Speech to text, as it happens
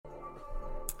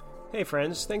Hey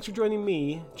friends, thanks for joining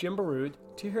me, Jim Baroud,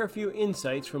 to hear a few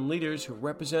insights from leaders who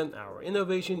represent our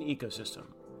innovation ecosystem.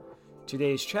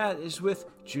 Today's chat is with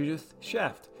Judith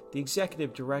Sheft, the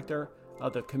Executive Director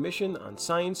of the Commission on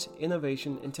Science,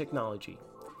 Innovation, and Technology,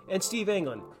 and Steve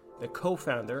Anglin, the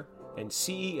co-founder and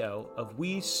CEO of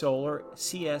WeSolar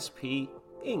CSP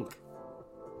Inc.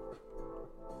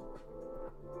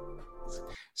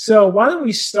 So why don't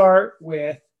we start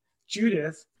with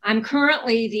Judith? I'm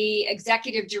currently the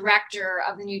Executive Director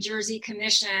of the New Jersey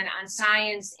Commission on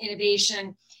Science,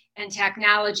 Innovation, and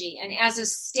Technology. And as a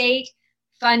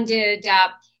state-funded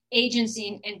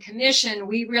agency and commission,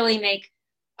 we really make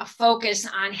a focus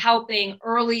on helping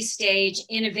early-stage,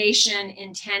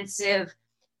 innovation-intensive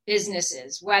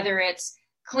businesses, whether it's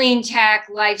clean tech,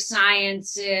 life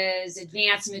sciences,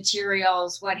 advanced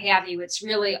materials, what have you. It's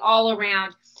really all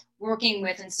around working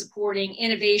with and supporting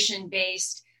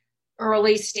innovation-based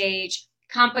early stage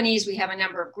companies. We have a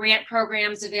number of grant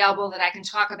programs available that I can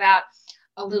talk about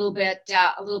a little bit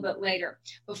later.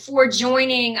 Before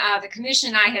joining the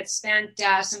commission, I had spent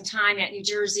some time at New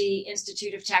Jersey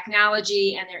Institute of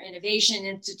Technology and their Innovation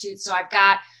Institute. So I've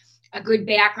got a good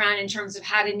background in terms of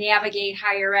how to navigate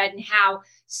higher ed and how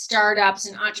startups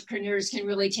and entrepreneurs can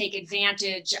really take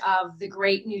advantage of the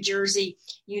great New Jersey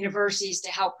universities to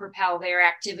help propel their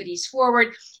activities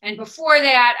forward. And before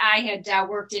that, I had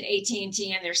worked at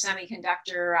AT&T and their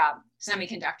semiconductor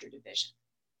division.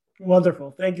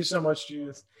 Wonderful. Thank you so much,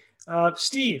 Judith.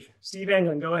 Steve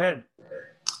Anglin, go ahead.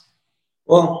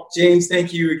 Well, James,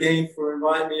 thank you again for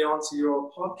inviting me onto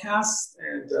your podcast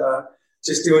and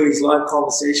just doing these live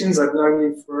conversations. I've known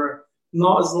you for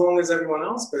not as long as everyone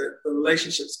else, but the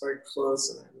relationship's very close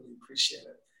and I really appreciate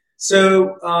it.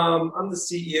 So I'm the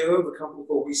CEO of a company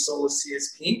called WeSolar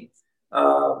CSP.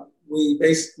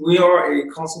 We are a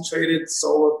concentrated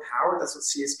solar power. That's what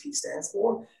CSP stands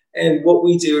for. And what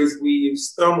we do is we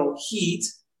use thermal heat,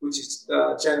 which is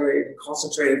generated and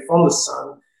concentrated from the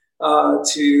sun,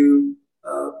 to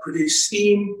produce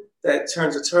steam that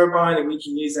turns a turbine, and we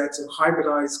can use that to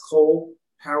hybridize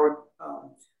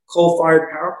coal-fired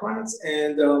power plants.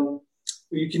 And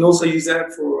you can also use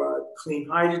that for clean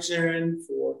hydrogen,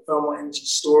 for thermal energy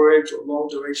storage or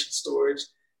long-duration storage,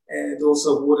 and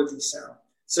also water desal.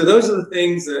 So those are the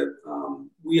things that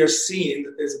we are seeing,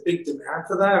 that there's a big demand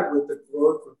for that with the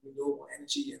growth of renewable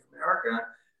energy in America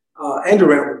and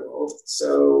around the world.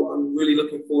 So I'm really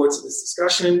looking forward to this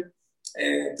discussion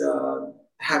and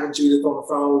having Judith on the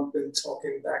phone. We've been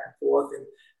talking back and forth.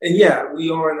 And yeah,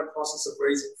 we are in the process of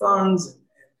raising funds. And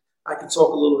I can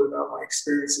talk a little bit about my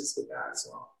experiences with that as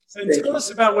well. So tell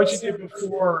us about what you did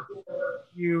before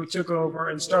you took over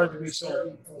and started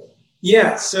WeSolar.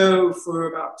 Yeah, so for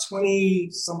about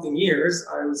 20-something years,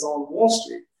 I was on Wall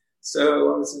Street.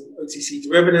 So I was in OTC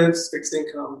derivatives, fixed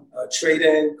income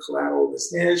trading, collateral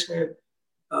risk management,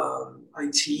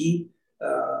 IT,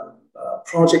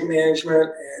 project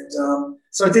management. And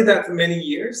so I did that for many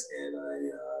years. And I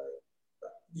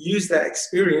used that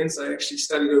experience. I actually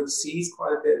studied overseas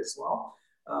quite a bit as well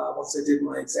once I did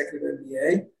my Executive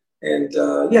MBA. And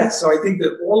so I think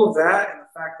that all of that and the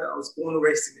fact that I was born and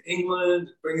raised in England,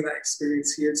 bringing that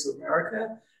experience here to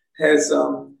America has,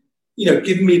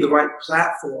 given me the right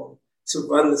platform to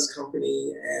run this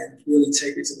company and really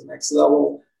take it to the next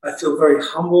level. I feel very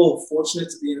humble and fortunate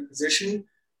to be in a position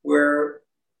where,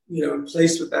 I'm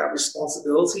placed with that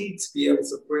responsibility to be able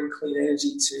to bring clean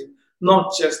energy to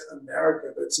not just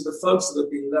America, but to the folks that have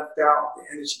been left out of the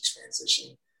energy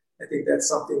transition. I think that's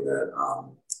something that,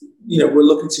 we're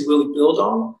looking to really build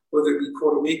on, whether it be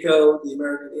Puerto Rico, the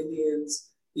American Indians,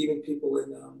 even people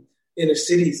in inner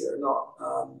cities that are not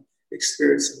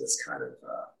experiencing this kind of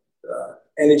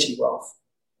energy wealth.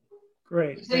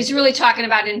 Great. So he's really talking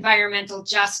about environmental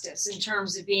justice in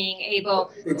terms of being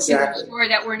able to ensure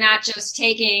that we're not just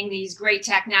taking these great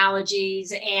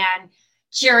technologies and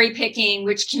cherry picking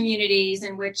which communities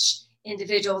and which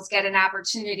individuals get an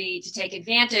opportunity to take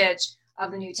advantage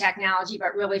of the new technology,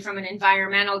 but really from an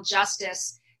environmental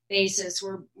justice basis,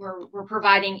 we're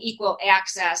providing equal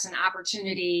access and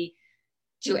opportunity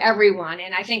to everyone.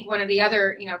 And I think one of the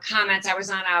other, comments, I was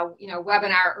on a,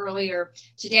 webinar earlier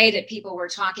today that people were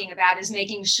talking about is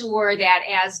making sure that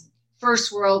as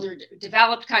first world or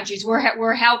developed countries,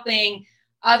 we're helping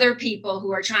other people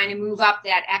who are trying to move up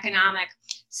that economic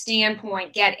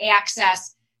standpoint get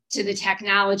access to the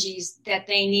technologies that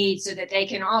they need so that they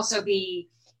can also be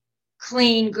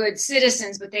clean, good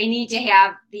citizens, but they need to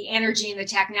have the energy and the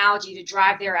technology to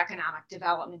drive their economic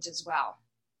development as well.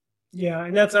 Yeah,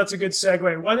 and that's a good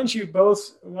segue. Why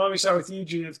don't we start with you,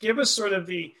 Judith? Give us sort of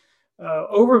the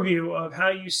overview of how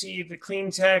you see the clean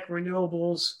tech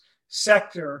renewables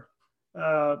sector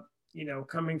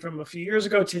coming from a few years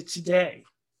ago to today?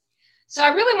 So I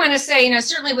really want to say,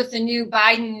 certainly with the new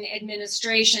Biden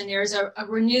administration, there's a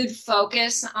renewed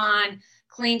focus on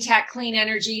clean tech, clean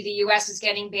energy. The U.S. is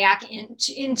getting back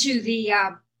into the,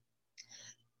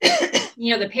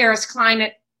 the Paris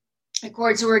Climate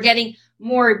Accord. So we're getting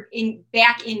more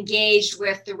back engaged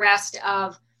with the rest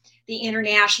of the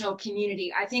international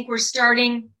community. I think we're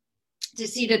starting to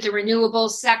see that the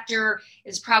renewables sector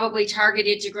is probably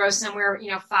targeted to grow somewhere,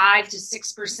 5 to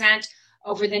 6%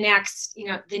 over the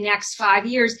next 5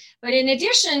 years. But in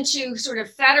addition to sort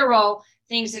of federal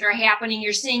things that are happening,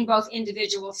 you're seeing both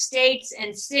individual states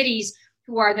and cities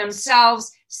who are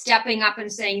themselves stepping up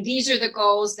and saying, these are the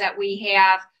goals that we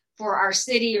have for our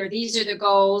city, or these are the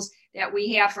goals that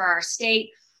we have for our state.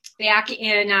 Back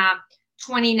in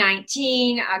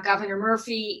 2019, Governor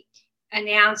Murphy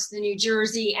announced the New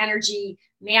Jersey Energy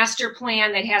Master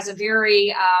Plan that has a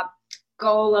very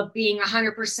goal of being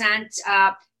 100%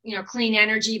 clean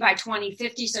energy by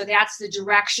 2050. So that's the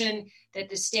direction that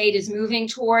the state is moving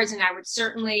towards. And I would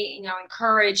certainly,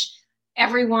 encourage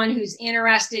everyone who's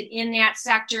interested in that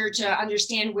sector to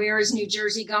understand where is New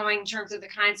Jersey going in terms of the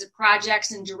kinds of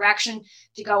projects and direction,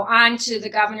 to go on to the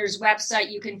governor's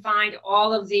website. You can find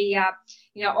all of the,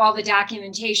 all the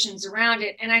documentations around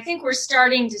it. And I think we're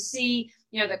starting to see,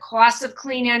 the cost of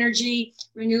clean energy,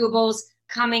 renewables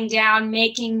coming down,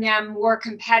 making them more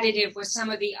competitive with some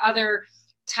of the other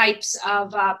types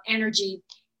of energy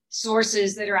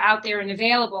sources that are out there and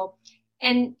available.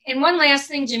 And one last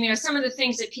thing, Jim, some of the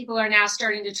things that people are now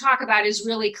starting to talk about is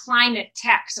really climate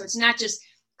tech. So it's not just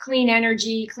clean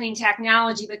energy, clean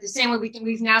technology, but the same way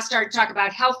we've now started to talk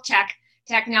about health tech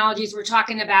technologies, we're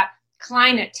talking about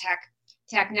climate tech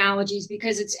technologies,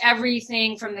 because it's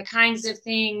everything from the kinds of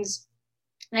things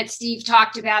that Steve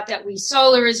talked about that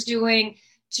WeSolar is doing,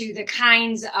 to the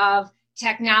kinds of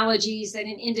technologies that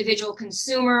an individual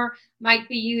consumer might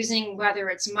be using, whether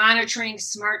it's monitoring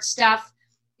smart stuff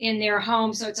in their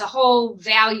home. So it's a whole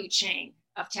value chain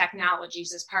of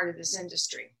technologies as part of this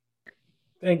industry.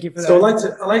 Thank you for that. So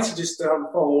I'd like to just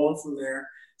follow on from there.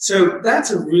 So that's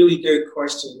a really good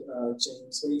question,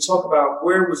 James. When you talk about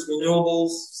where was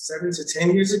renewables 7 to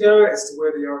 10 years ago as to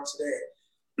where they are today.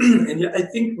 And I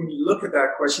think when you look at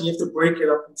that question, you have to break it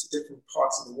up into different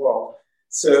parts of the world.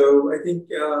 So I think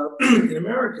in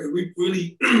America, we've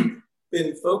really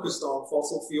been focused on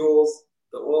fossil fuels,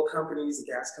 the oil companies,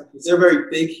 the gas companies. They're very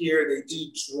big here. They do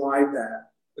drive that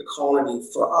economy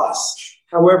for us.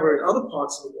 However, in other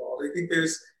parts of the world, I think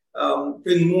there's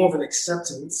been more of an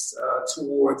acceptance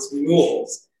towards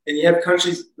renewables. And you have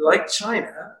countries like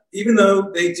China, even though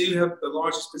they do have the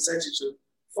largest percentage of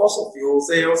fossil fuels,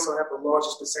 they also have the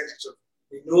largest percentage of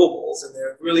renewables, and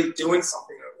they're really doing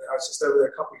something over there. I was just over there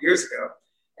a couple of years ago.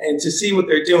 And to see what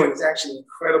they're doing is actually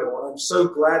incredible. And I'm so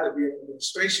glad that we're in an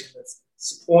administration that's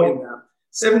supporting them.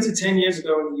 7 to 10 years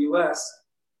ago in the US,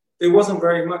 there wasn't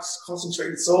very much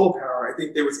concentrated solar power. I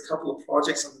think there was a couple of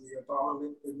projects under the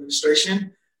Obama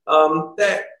administration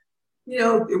that,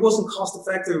 it wasn't cost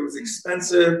effective. It was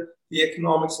expensive. The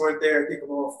economics weren't there. I think a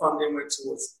lot of funding went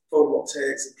towards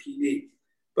photovoltaics and PV.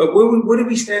 But where do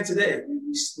we stand today?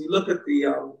 We look at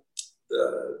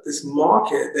this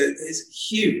market that is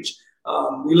huge.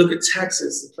 We look at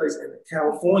Texas, the place, and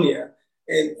California,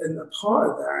 and a part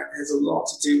of that has a lot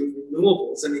to do with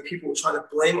renewables. I mean, people are trying to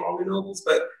blame it on renewables,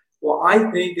 but what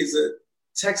I think is that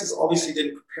Texas obviously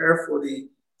didn't prepare for the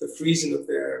freezing of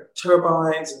their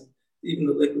turbines, and even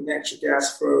the liquid natural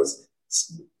gas froze.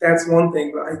 That's one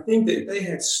thing, but I think that if they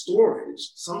had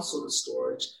storage, some sort of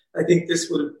storage, I think this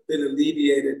would have been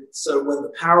alleviated. So when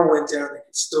the power went down, they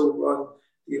could still run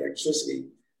the electricity.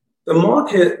 The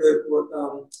market that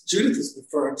what Judith is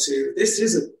referring to, this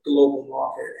is a global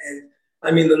market. And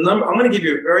I mean, the number, I'm going to give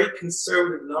you a very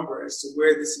conservative number as to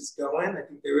where this is going. I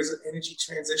think there is an energy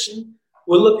transition.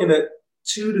 We're looking at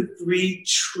 $2 to $3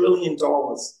 trillion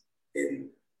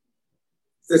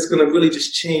that's going to really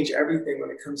just change everything when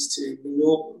it comes to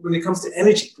renewable, when it comes to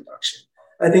energy production.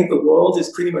 I think the world is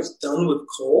pretty much done with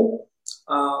coal.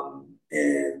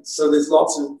 And so there's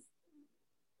lots of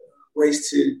ways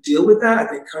to deal with that. I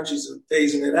think countries are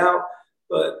phasing it out.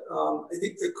 But I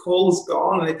think the coal is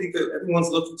gone, and I think that everyone's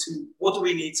looking to what do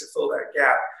we need to fill that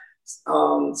gap.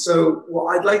 So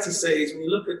what I'd like to say is when you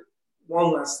look at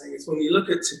one last thing is when you look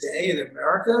at today in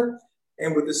America,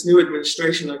 and with this new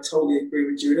administration, I totally agree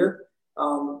with Judith.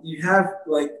 You have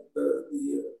like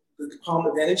the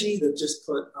Department of Energy that just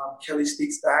put Kelly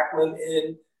Speaks Bachman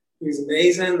in, who's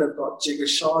amazing. They've got Jigar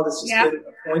Shah that's just been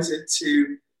appointed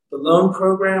to the loan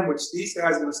program, which these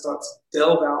guys are going to start to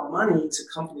delve out money to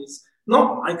companies,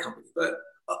 not my company, but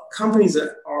companies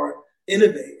that are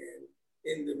innovating. And I think that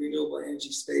in the renewable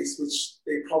energy space, which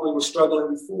they probably were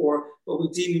struggling before, but we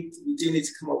do need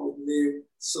to come up with new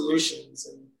solutions.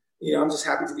 And, I'm just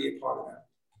happy to be a part of that.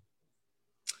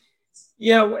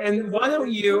 Yeah, and why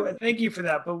don't you, thank you for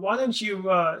that, but why don't you,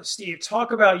 Steve,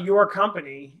 talk about your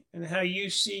company and how you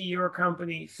see your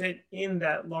company fit in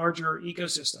that larger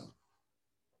ecosystem?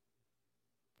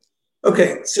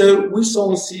 Okay, so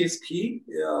WeSolar CSP,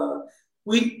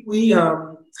 we've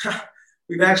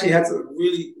actually had a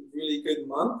really, really good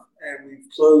month, and we've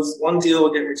closed one deal,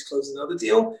 we're getting ready to close another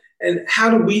deal. And how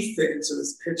do we fit into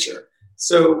this picture?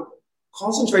 So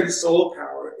concentrated solar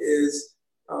power is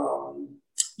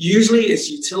usually it's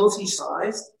utility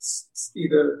sized,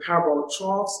 either parabolic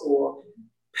troughs or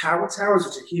power towers,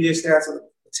 which are heliostats with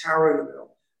a tower in the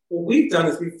middle. What we've done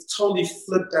is we've totally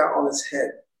flipped that on its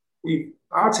head.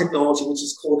 Our technology, which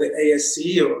is called the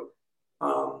ASC, or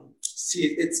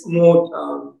it's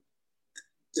more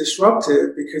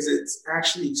disruptive because it's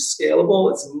actually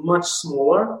scalable. It's much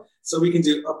smaller, so we can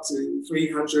do up to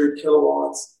 300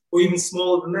 kilowatts, or even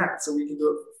smaller than that. So we can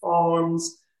do it for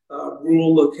farms,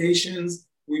 rural locations.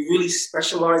 We really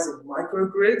specialize in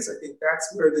microgrids. I think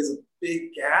that's where there's a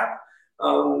big gap.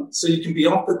 So you can be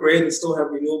off the grid and still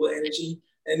have renewable energy.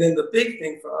 And then the big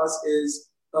thing for us is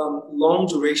long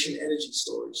duration energy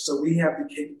storage. So we have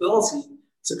the capability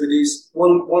to produce,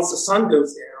 once the sun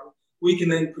goes down, we can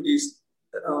then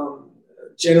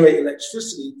generate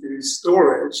electricity through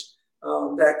storage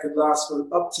that could last for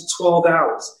up to 12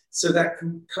 hours. So that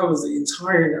covers the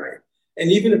entire night. And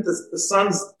even if the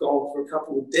sun's gone for a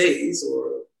couple of days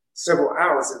or several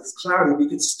hours, if it's cloudy, we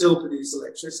could still produce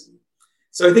electricity.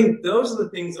 So I think those are the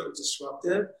things that are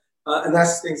disruptive, and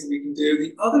that's the things that we can do.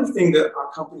 The other thing that our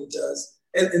company does,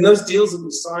 and those deals that we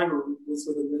signed was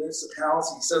with a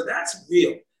municipality, so that's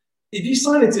real. If you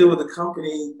sign a deal with a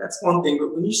company, that's one thing,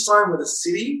 but when you sign with a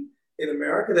city in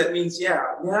America, that means,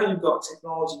 now you've got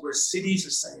technology where cities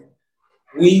are saying,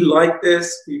 we like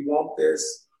this, we want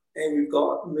this, and we've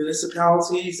got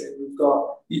municipalities and we've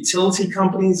got utility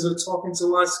companies that are talking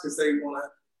to us because they want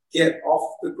to get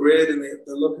off the grid and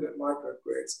they're looking at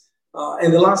microgrids.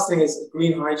 And the last thing is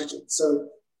green hydrogen. So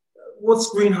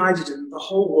what's green hydrogen? The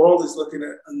whole world is looking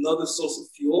at another source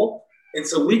of fuel. And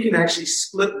so we can actually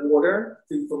split water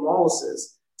through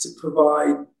thermolysis to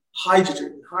provide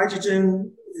hydrogen.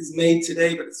 Hydrogen is made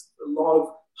today, but a lot of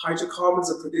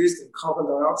hydrocarbons are produced and carbon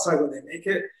dioxide when they make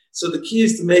it. So the key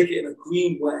is to make it in a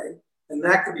green way, and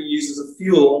that could be used as a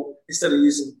fuel instead of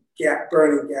using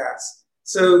burning gas.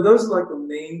 So those are like the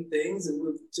main things, and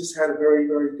we've just had a very,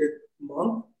 very good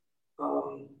month.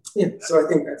 So I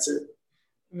think that's it.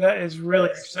 That is really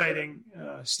exciting,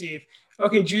 Steve.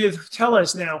 Okay, Judith, tell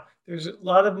us now. There's a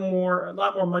lot more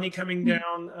money coming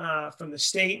down from the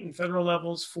state and federal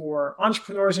levels for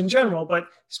entrepreneurs in general, but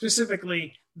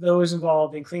specifically those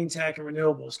involved in clean tech and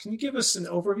renewables. Can you give us an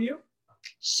overview?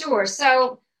 Sure.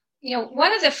 So,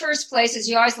 one of the first places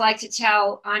you always like to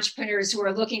tell entrepreneurs who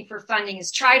are looking for funding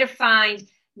is try to find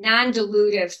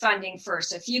non-dilutive funding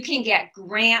first. If you can get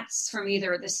grants from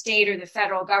either the state or the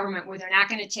federal government where they're not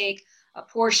going to take a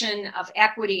portion of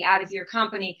equity out of your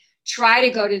company, try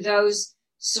to go to those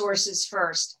sources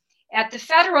first. At the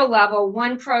federal level,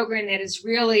 one program that is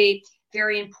really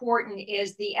very important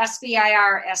is the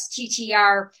SBIR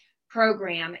STTR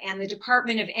program, and the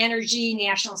Department of Energy,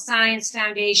 National Science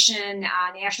Foundation,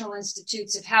 National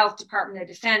Institutes of Health, Department of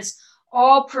Defense,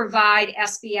 all provide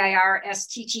SBIR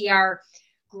STTR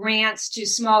grants to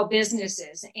small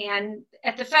businesses. And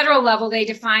at the federal level, they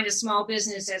define a small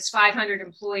business as 500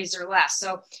 employees or less.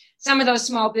 So some of those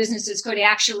small businesses could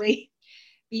actually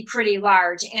be pretty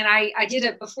large. And I did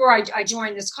it before I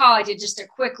joined this call. I did just a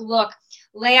quick look.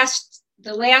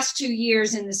 The last 2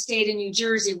 years in the state of New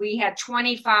Jersey, we had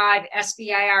 25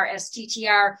 SBIR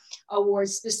STTR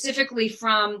awards specifically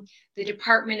from the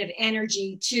Department of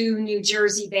Energy to New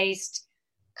Jersey-based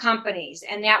companies.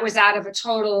 And that was out of a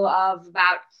total of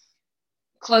about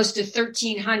close to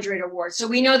 1,300 awards. So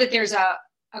we know that there's a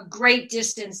great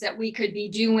distance that we could be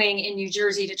doing in New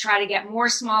Jersey to try to get more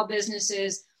small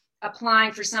businesses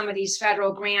applying for some of these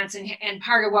federal grants. And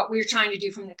part of what we're trying to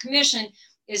do from the commission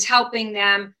is helping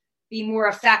them be more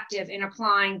effective in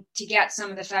applying to get some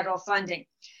of the federal funding.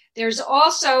 There's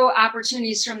also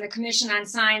opportunities from the Commission on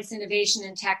Science, Innovation,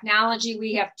 and Technology.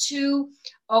 We have 2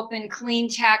 open clean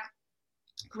tech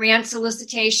grant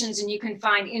solicitations, and you can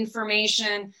find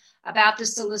information about the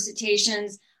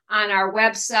solicitations on our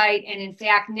website. And in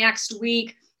fact, next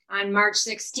week on March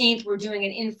 16th, we're doing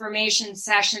an information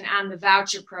session on the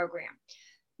voucher program.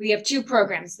 We have 2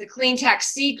 programs. The Clean Tech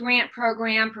Seed Grant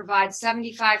Program provides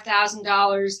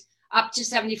 $75,000 up to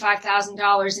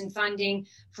 $75,000 in funding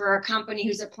for a company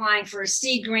who's applying for a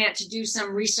seed grant to do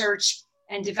some research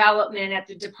and development at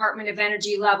the Department of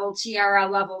Energy level, TRL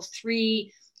level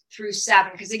 3 through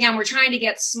 7. Because again, we're trying to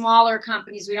get smaller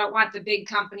companies. We don't want the big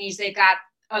companies. They've got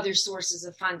other sources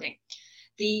of funding.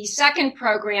 The second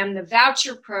program, the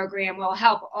voucher program, will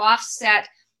help offset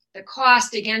the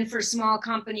cost, again, for small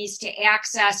companies to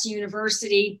access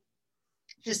university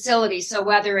facilities. So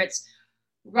whether it's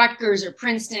Rutgers or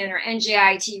Princeton or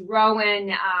NJIT,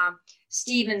 Rowan,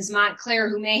 Stevens, Montclair,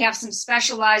 who may have some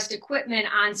specialized equipment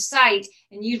on site,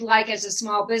 and you'd like as a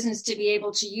small business to be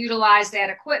able to utilize that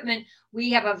equipment, we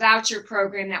have a voucher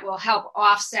program that will help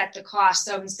offset the cost.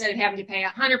 So instead of having to pay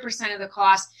 100% of the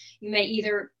cost, you may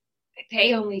either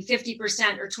pay only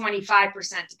 50% or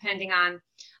 25%, depending on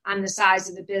the size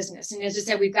of the business. And as I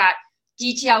said, we've got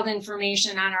detailed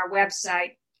information on our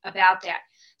website about that.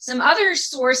 Some other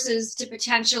sources to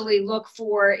potentially look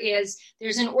for is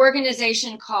there's an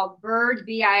organization called BIRD,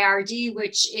 B-I-R-D,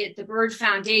 which is the BIRD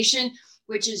Foundation,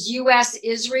 which is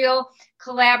U.S.-Israel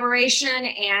collaboration.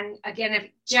 And again,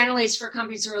 generally it's for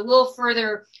companies who are a little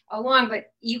further along, but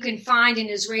you can find an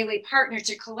Israeli partner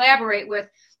to collaborate with.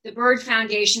 The BIRD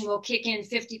Foundation will kick in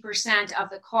 50% of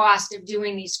the cost of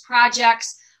doing these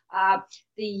projects.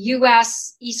 The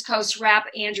U.S. East Coast rep,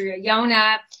 Andrea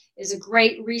Yona, is a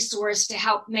great resource to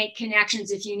help make connections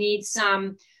if you need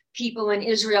some people in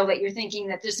Israel that you're thinking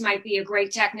that this might be a great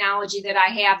technology that I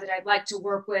have that I'd like to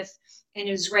work with an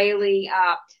Israeli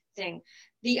thing.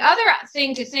 The other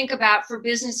thing to think about for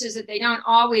businesses that they don't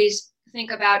always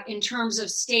think about in terms of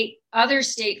other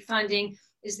state funding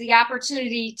is the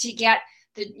opportunity to get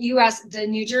the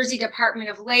New Jersey Department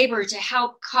of Labor to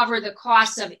help cover the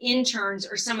costs of interns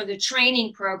or some of the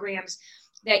training programs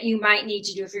that you might need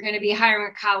to do. If you're going to be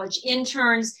hiring college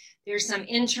interns, there's some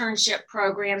internship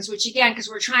programs, which again, because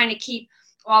we're trying to keep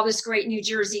all this great New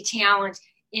Jersey talent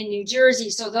in New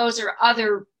Jersey. So those are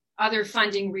other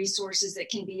funding resources that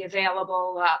can be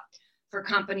available for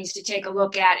companies to take a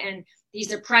look at. And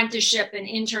these apprenticeship and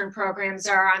intern programs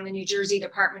are on the New Jersey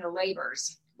Department of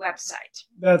Labor's website.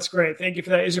 That's great. Thank you for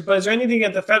that. Is there anything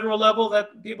at the federal level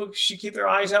that people should keep their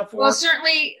eyes out for? Well,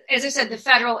 certainly, as I said, the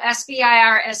federal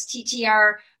SBIR,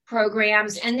 STTR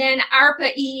programs, and then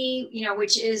ARPA-E,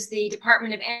 which is the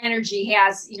Department of Energy,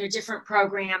 has, different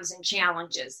programs and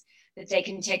challenges that they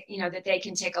can take,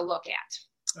 take a look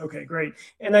at. Okay, great.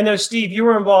 And I know, Steve, you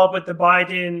were involved with the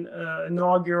Biden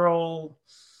inaugural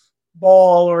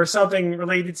ball or something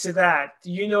related to that.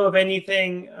 Do you know of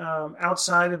anything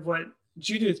outside of what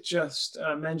Judith just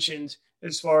mentioned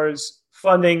as far as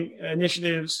funding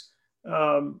initiatives,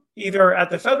 either at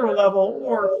the federal level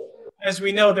or, as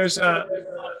we know, there's a lot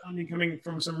of funding coming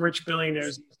from some rich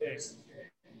billionaires these days?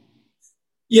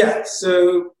 Yeah,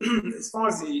 so as far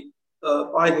as the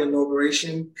Biden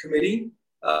inauguration committee,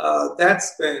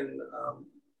 that's been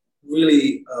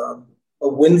really a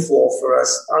windfall for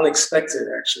us, unexpected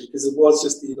actually, because it was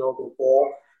just the inaugural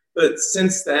ball. But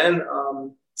since then,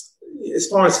 as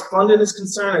far as funding is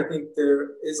concerned, I think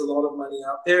there is a lot of money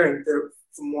out there. And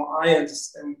from what I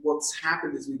understand, what's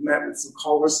happened is we've met with some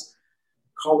Congress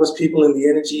people in the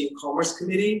Energy and Commerce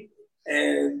Committee,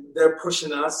 and they're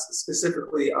pushing us,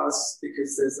 specifically us,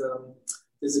 because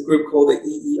there's a group called the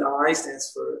EEI,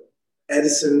 stands for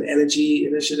Edison Energy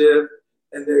Initiative,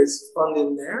 and there's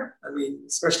funding there. I mean,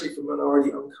 especially for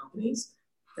minority-owned companies.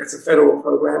 That's a federal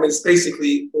program. It's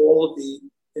basically all of the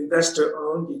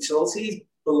investor-owned utilities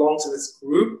belong to this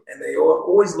group, and they are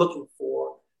always looking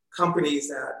for companies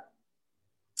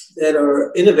that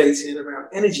are innovating around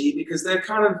energy, because they're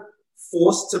kind of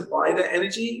forced to buy the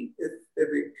energy if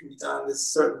it can be done. There's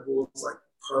certain rules like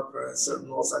PERPA, certain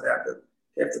laws like that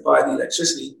they have to buy the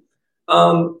electricity.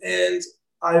 And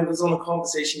I was on a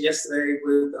conversation yesterday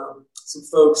with some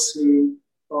folks who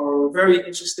are very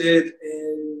interested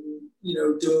in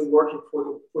doing work in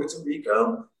Puerto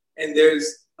Rico, and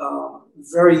there's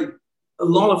a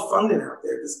lot of funding out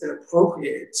there that's been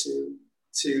appropriated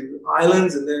to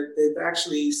islands, and they've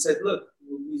actually said, look,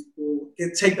 we'll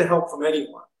take the help from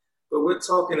anyone. But we're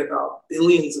talking about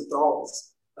billions of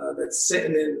dollars that's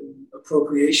sitting in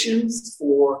appropriations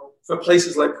for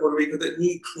places like Puerto Rico that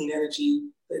need clean energy,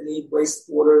 that need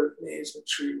wastewater management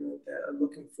treatment, that are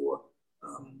looking for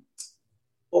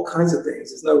all kinds of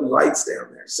things. There's no lights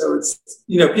down there. So it's,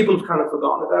 people have kind of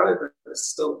forgotten about it, but it's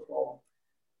still a problem.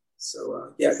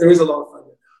 So, there is a lot of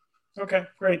funding. Okay,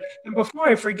 great. And before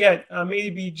I forget,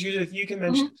 maybe Judith, you can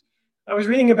mention, I was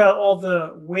reading about all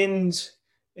the wind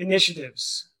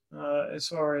initiatives as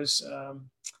far as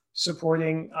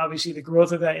supporting, obviously, the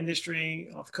growth of that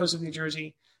industry off the coast of New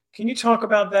Jersey. Can you talk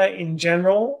about that in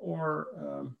general, or?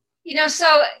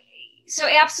 So So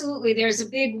absolutely, there's a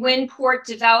big wind port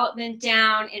development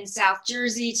down in South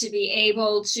Jersey to be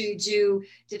able to do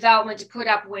development to put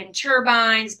up wind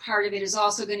turbines. Part of it is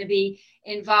also going to be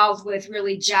involved with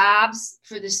really jobs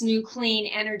for this new clean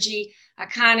energy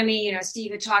economy. You know,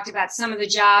 Steve had talked about some of the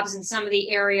jobs in some of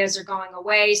the areas are going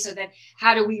away. So that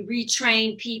how do we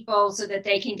retrain people so that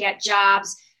they can get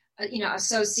jobs,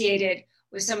 associated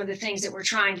with some of the things that we're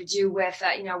trying to do with,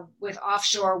 with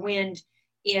offshore wind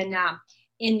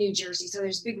in New Jersey. So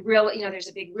there's there's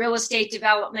a big real estate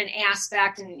development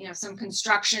aspect and, some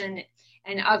construction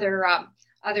and other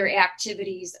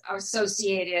activities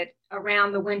associated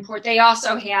around the wind port. They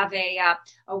also have a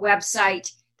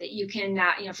website that you can,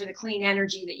 for the clean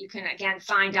energy that you can, again,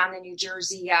 find on the New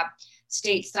Jersey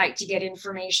state site to get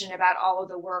information about all of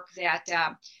the work that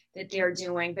they're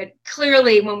doing. But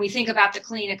clearly, when we think about the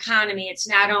clean economy, it's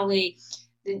not only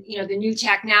the new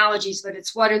technologies, but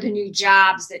it's what are the new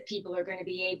jobs that people are going to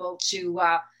be able to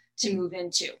move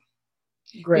into.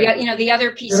 Great. The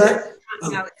other piece is,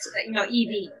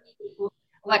 EV,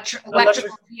 electrical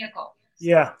vehicle.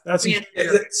 Yeah, that's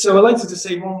so I'd like to just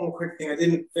say one more quick thing. I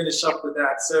didn't finish up with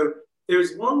that. So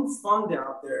there's one fund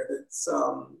out there that's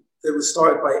that was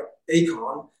started by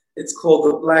Aecon. It's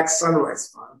called the Black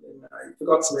Sunrise Fund, and I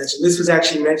forgot to mention this was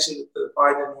actually mentioned at the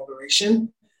Biden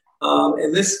inauguration.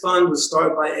 And this fund was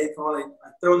started by Aecon. I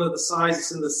don't know the size.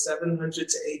 It's in the $700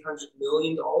 to $800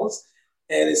 million,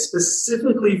 and it's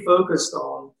specifically focused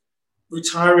on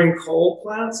retiring coal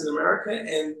plants in America.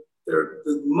 And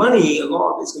the money, a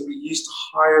lot of it is going to be used to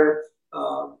hire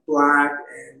Black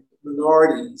and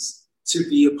minorities to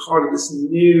be a part of this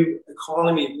new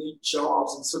economy of new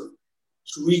jobs and sort of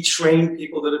retrain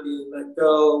people that are being let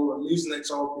go or losing their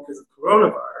jobs because of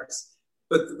coronavirus.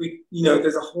 But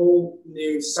there's a whole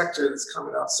new sector that's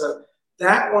coming up. So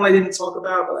that one I didn't talk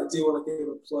about, but I do want to give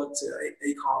a plug to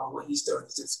Aecon and what he's doing.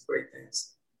 He's doing some great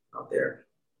things out there.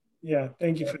 Yeah,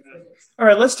 thank you for that. All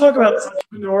right, let's talk about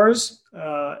entrepreneurs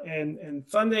and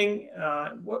funding.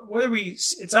 What are we?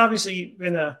 It's obviously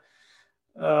been a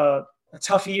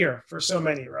tough year for so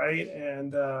many, right?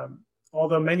 And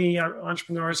although many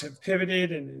entrepreneurs have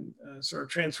pivoted and sort of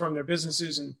transformed their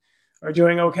businesses and are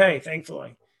doing okay,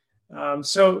 thankfully.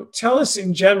 So tell us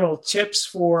in general tips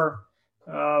for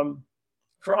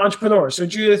entrepreneurs. So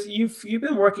Judith, you've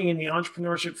been working in the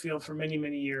entrepreneurship field for many,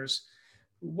 many years.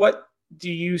 What do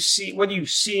you see? What are you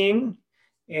seeing,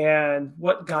 and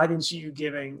what guidance are you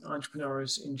giving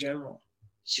entrepreneurs in general?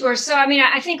 Sure. So,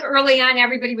 I think early on,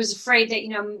 everybody was afraid that,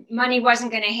 money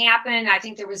wasn't going to happen. I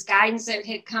think there was guidance that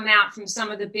had come out from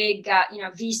some of the big,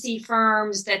 VC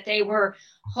firms that they were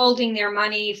holding their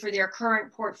money for their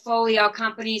current portfolio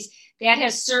companies. That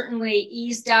has certainly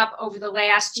eased up over the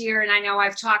last year. And I know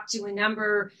I've talked to a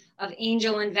number of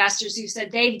angel investors who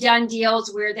said they've done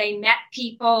deals where they met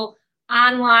people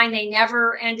online. They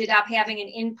never ended up having an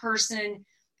in-person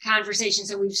conversation.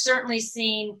 So we've certainly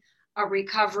seen a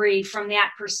recovery from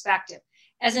that perspective.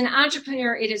 As an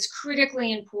entrepreneur, it is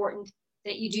critically important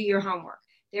that you do your homework.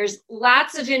 There's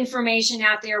lots of information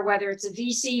out there, whether it's a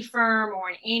VC firm or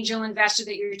an angel investor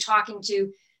that you're talking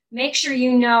to. Make sure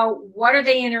you know what are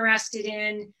they interested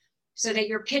in so that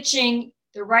you're pitching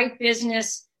the right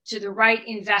business to the right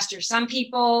investor. Some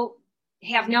people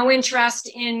have no interest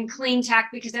in clean tech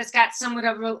because that's got somewhat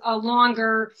of a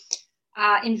longer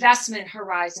investment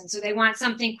horizon. So they want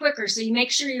something quicker. So you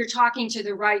make sure you're talking to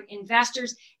the right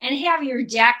investors and have your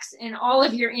decks and all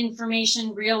of your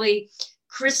information really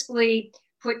crisply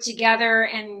put together.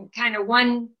 And kind of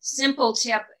one simple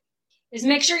tip is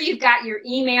make sure you've got your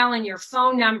email and your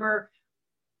phone number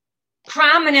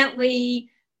prominently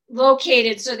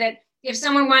located so that if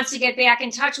someone wants to get back in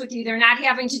touch with you, they're not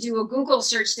having to do a Google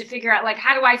search to figure out,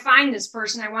 how do I find this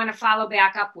person? I want to follow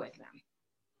back up with them.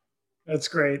 That's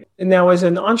great. And now as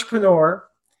an entrepreneur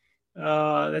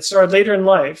that started later in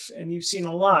life, and you've seen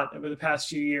a lot over the past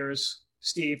few years,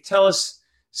 Steve, tell us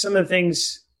some of the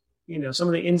things, some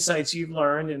of the insights you've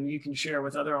learned and you can share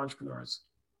with other entrepreneurs.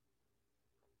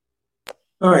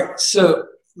 All right. So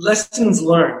lessons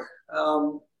learned.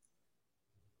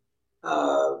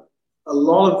 A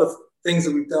lot of the things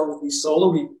that we've done with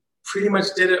WeSolar, we pretty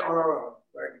much did it on our own,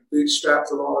 right? We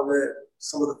bootstrapped a lot of it.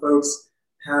 Some of the folks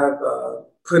have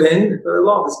put in, but a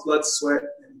lot of it's blood, sweat,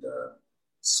 and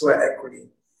sweat equity.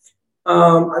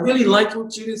 I really liked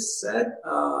what Judith said.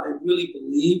 I really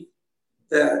believe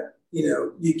that,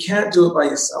 you can't do it by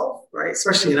yourself, right?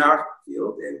 Especially in our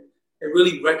field, and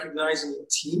really recognizing your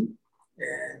team.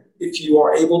 And if you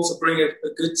are able to bring a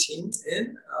good team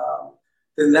in,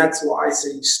 then that's what I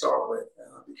say you start with,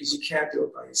 because you can't do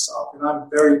it by yourself. And I'm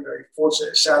very, very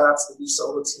fortunate. Shout out to the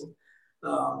WeSolar team.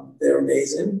 They're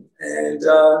amazing. And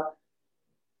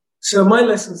So my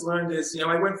lessons learned is,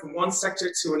 I went from one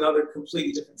sector to another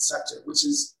completely different sector, which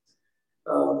is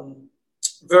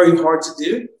very hard to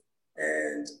do.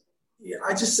 And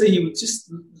I just say you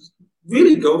just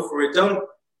really go for it. Don't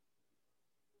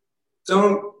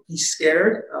be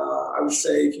scared. I would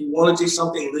say if you want to do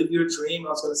something, live your dream. I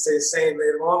was going to say the same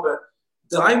later on, but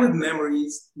die with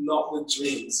memories, not with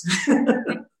dreams.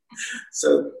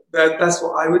 So that's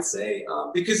what I would say.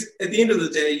 Because at the end of the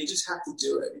day, you just have to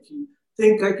do it. If you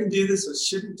think I can do this or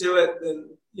shouldn't do it, then,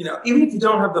 even if you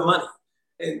don't have the money,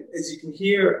 and as you can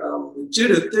hear with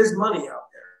Judith, there's money out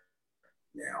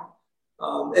there now.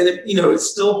 And it's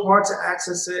still hard to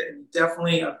access it. And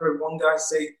definitely, I've heard one guy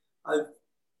say, I've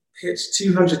pitched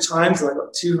 200 times and I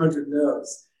got 200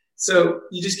 no's. So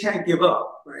you just can't give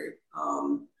up, right?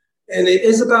 And it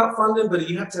is about funding, but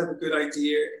you have to have a good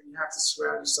idea, and you have to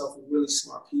surround yourself with really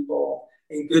smart people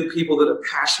and good people that are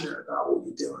passionate about what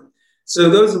you're doing. So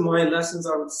those are my lessons,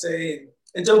 I would say,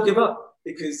 and don't give up,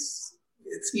 because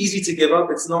it's easy to give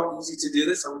up. It's not easy to do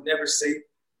this. I would never say,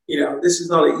 this is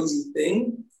not an easy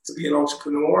thing to be an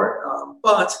entrepreneur,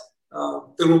 but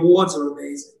the rewards are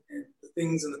amazing, and the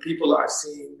things and the people that I've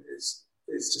seen is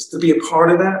just to be a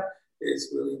part of that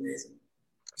is really amazing.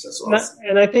 So that's what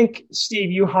and I think, Steve,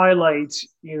 you highlight,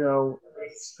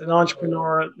 an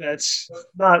entrepreneur that's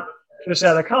not just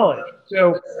out of college.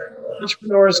 So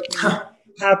entrepreneurs can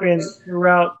happen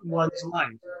throughout one's life.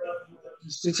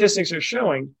 The statistics are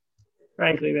showing,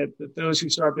 frankly, that those who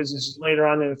start businesses later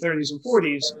on in their 30s and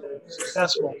 40s are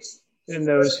successful than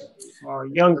those who are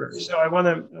younger. So I want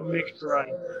to make sure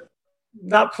I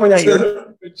not point out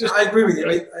I agree with you.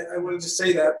 I wanted to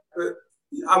say that, but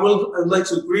I'd like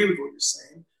to agree with what you're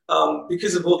saying.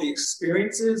 Because of all the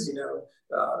experiences,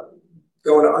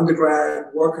 going to undergrad,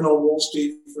 working on Wall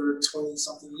Street for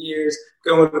 20-something years,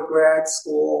 going to grad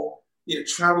school,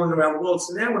 traveling around the world.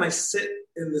 So now when I sit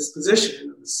in this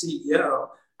position of the CEO,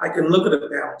 I can look at a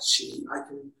balance sheet.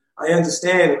 I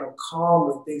understand, and I'm calm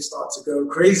when things start to go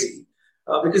crazy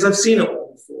because I've seen it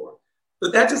all before.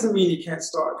 But that doesn't mean you can't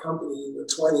start a company in your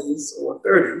 20s or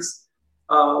 30s.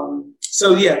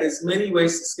 So yeah, there's many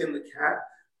ways to skin the cat.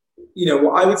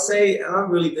 What I would say, and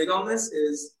I'm really big on this,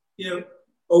 is,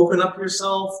 open up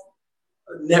yourself,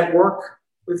 network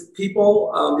with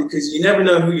people, because you never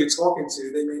know who you're talking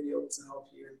to. They may be able to help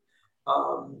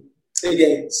you.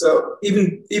 Again, so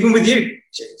even with you,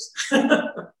 James.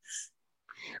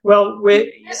 Well,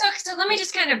 so let me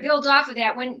just kind of build off of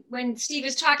that. When Steve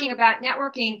is talking about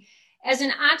networking, as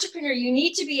an entrepreneur, you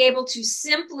need to be able to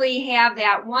simply have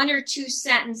that one or two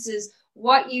sentences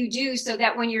what you do, so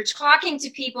that when you're talking to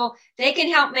people, they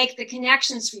can help make the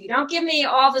connections for you. Don't give me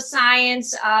all the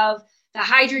science of the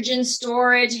hydrogen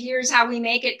storage, here's how we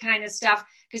make it kind of stuff,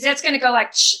 because that's going to go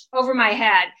like over my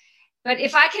head. But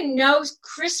if I can know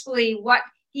crisply what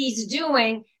he's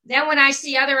doing, then when I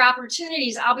see other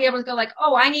opportunities, I'll be able to go like,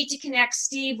 oh, I need to connect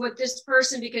Steve with this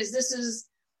person because this is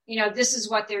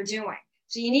what they're doing.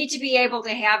 So you need to be able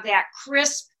to have that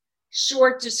crisp,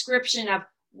 short description of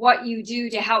what you do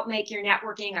to help make your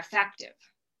networking effective.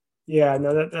 Yeah,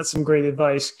 no, that's some great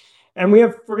advice. And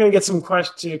we're going to get some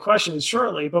questions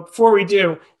shortly. But before we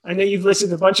do, I know you've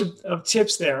listed a bunch of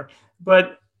tips there,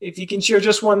 but if you can share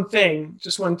just one thing,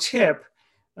 just one tip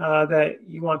that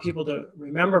you want people to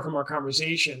remember from our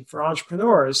conversation for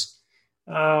entrepreneurs,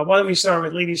 why don't we start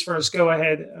with ladies first? Go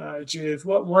ahead, Judith.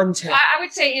 What one tip? I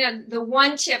would say, the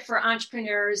one tip for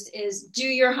entrepreneurs is do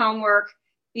your homework.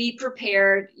 Be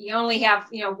prepared. You only have,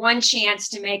 one chance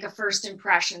to make a first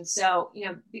impression. So,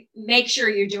 make sure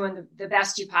you're doing the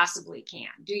best you possibly can.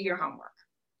 Do your homework.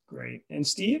 Great. And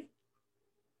Steve?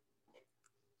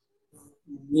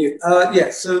 Yeah.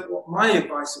 So my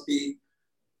advice would be,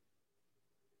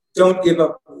 don't give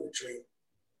up on your dream.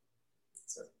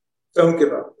 So don't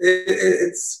give up.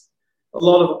 It's a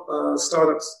lot of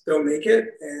startups don't make it,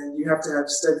 and you have to have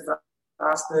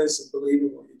steadfastness and believe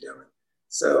in what you're doing.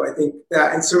 So I think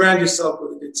that, and surround yourself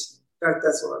with a good team.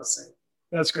 That's what I was saying.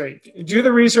 That's great. Do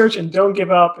the research and don't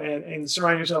give up, and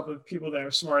surround yourself with people that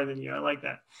are smarter than you. I like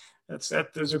that.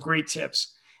 Those are great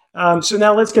tips. So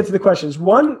now let's get to the questions.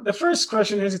 The first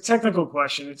question is a technical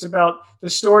question. It's about the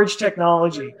storage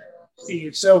technology,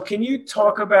 Steve. So can you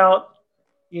talk about,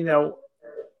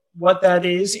 what that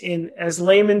is in as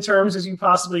layman terms as you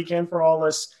possibly can for all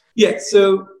us? Yeah.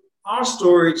 So our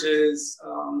storage is,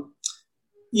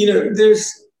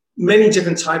 there's many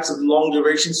different types of long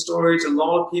duration storage. A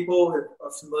lot of people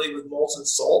are familiar with molten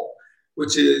salt,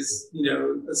 which is,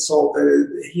 a salt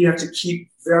that you have to keep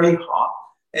very hot.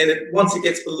 And once it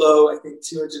gets below, I think,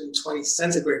 220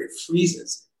 centigrade, it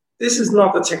freezes. This is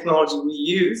not the technology we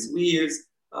use. We use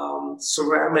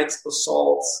ceramics,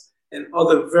 basalts, and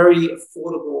other very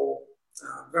affordable,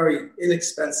 very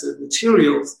inexpensive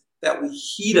materials that we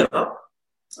heat up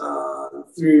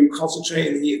through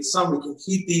concentrating the heat of the sun. We can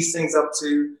heat these things up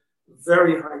to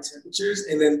very high temperatures,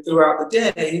 and then throughout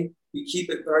the day, we keep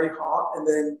it very hot. And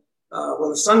then when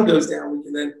the sun goes down, we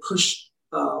can then push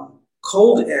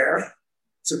cold air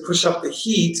to push up the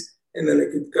heat, and then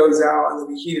it goes out, and then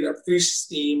we heat it up through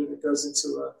steam, and it goes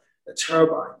into a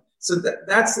turbine. So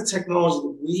that's the technology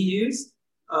that we use.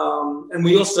 And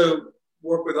we also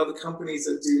work with other companies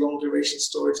that do long duration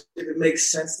storage if it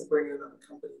makes sense to bring in another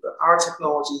company. But our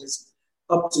technology is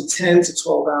up to 10 to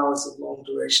 12 hours of long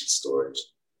duration storage.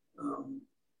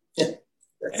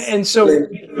 And so,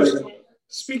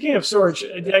 speaking of storage,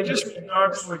 did I just read an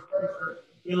article where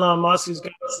Elon Musk is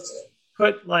going to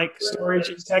put like storage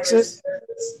in Texas?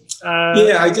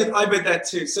 Yeah, I did. I read that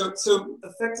too. So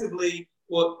effectively,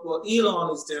 what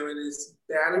Elon is doing is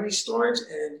battery storage,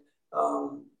 and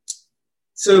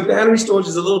so battery storage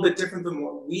is a little bit different than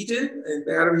what we did. And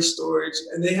battery storage,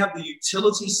 and they have the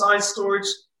utility size storage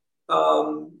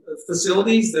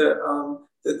facilities that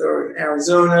are in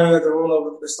Arizona. They're all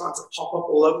over. They're starting to pop up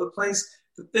all over the place.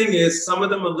 The thing is, some of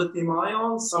them are lithium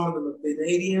ion, some of them are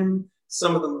vanadium,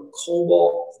 some of them are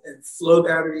cobalt and flow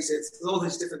batteries. There's all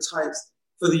these different types.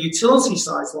 For the utility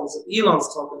size ones that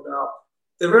Elon's talking about,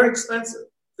 they're very expensive.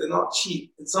 They're not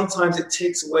cheap. And sometimes it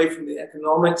takes away from the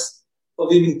economics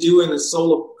of even doing a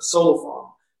solar farm.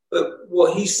 But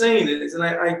what he's saying is, and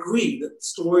I agree that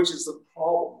storage is the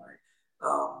problem, right?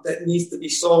 That needs to be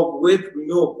solved with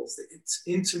renewables,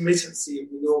 the intermittency of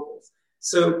renewables.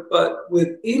 So, but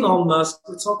with Elon Musk,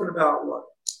 we're talking about what,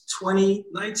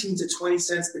 19 to 20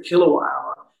 cents per kilowatt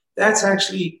hour. That's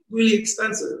actually really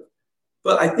expensive.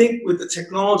 But I think with the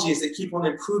technology, as they keep on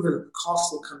improving, the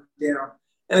cost will come down.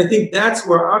 And I think that's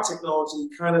where our technology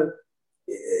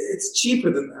it's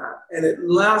cheaper than that. And it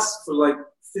lasts for like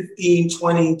 15,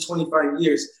 20, 25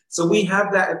 years. So we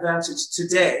have that advantage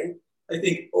today. I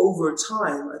think over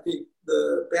time, I think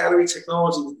the battery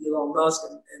technology with Elon Musk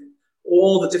and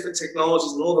all the different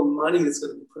technologies and all the money that's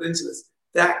going to be put into this,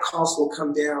 that cost will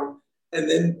come down. And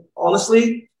then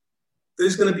honestly,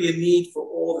 there's going to be a need for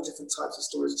all the different types of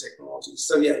storage technologies.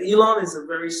 So yeah, Elon is a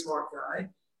very smart guy.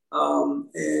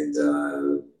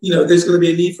 There's going to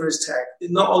be a need for his tech.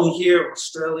 Not only here,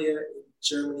 Australia,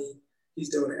 Germany, he's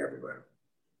doing it everywhere.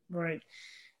 Right.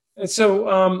 And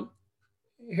so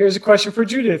here's a question for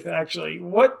Judith, actually.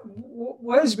 What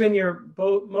has been your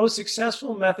most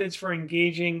successful methods for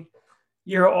engaging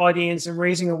your audience and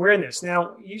raising awareness?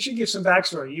 Now, you should give some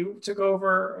backstory. You took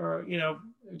over,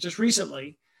 just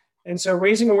recently. And so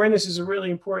raising awareness is a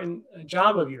really important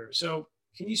job of yours. So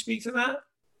can you speak to that?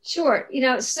 Sure.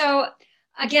 So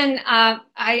again,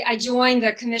 I joined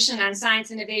the Commission on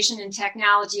Science, Innovation, and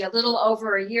Technology a little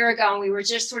over a year ago, and we were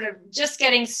just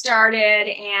getting started,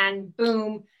 and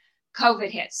boom, COVID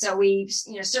hit. So we,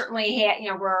 certainly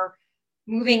had, we're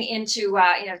moving into,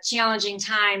 challenging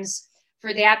times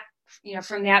for that,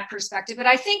 from that perspective. But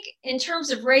I think in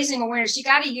terms of raising awareness, you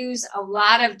got to use a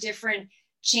lot of different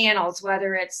channels,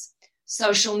 whether it's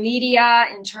social media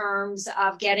in terms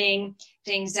of getting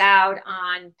things out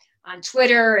on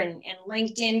Twitter and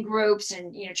LinkedIn groups,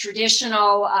 and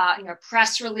traditional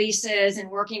press releases, and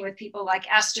working with people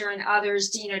like Esther and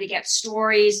others to get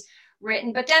stories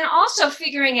written, but then also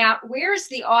figuring out where's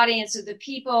the audience of the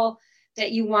people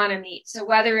that you want to meet. So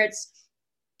whether it's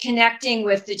connecting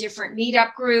with the different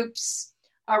meetup groups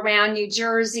around New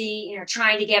Jersey,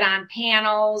 trying to get on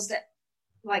panels that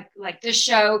like this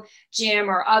show, Jim,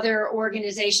 or other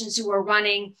organizations who are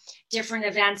running different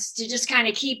events, to just kind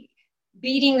of keep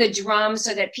beating the drum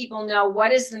so that people know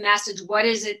what is the message, what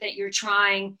is it that you're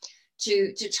trying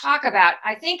to talk about.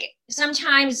 I think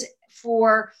sometimes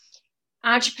for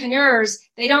entrepreneurs,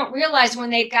 they don't realize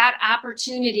when they've got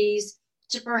opportunities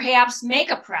to perhaps make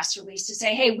a press release to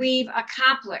say, hey, we've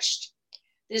accomplished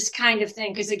this kind of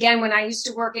thing. Because again, when I used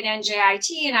to work at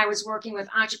NJIT and I was working with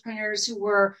entrepreneurs who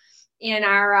were in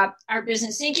our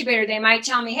business incubator, they might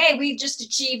tell me, hey, we've just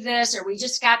achieved this, or we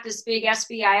just got this big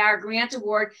SBIR grant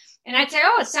award. And I'd say,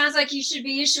 oh, it sounds like you should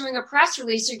be issuing a press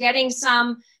release or getting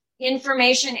some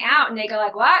information out. And they go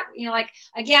like, what?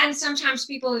 Again, sometimes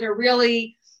people that are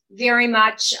really very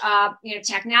much,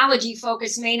 technology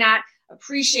focused may not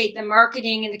appreciate the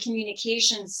marketing and the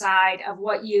communication side of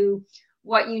what you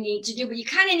need to do. But you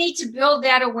kind of need to build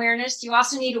that awareness. You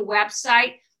also need a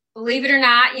website. Believe it or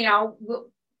not,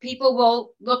 people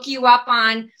will look you up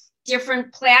on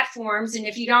different platforms. And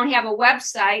if you don't have a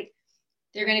website,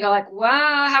 they're going to go like,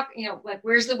 wow, how,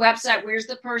 where's the website? Where's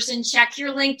the person? Check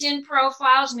your LinkedIn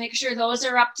profiles, make sure those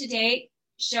are up to date.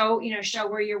 Show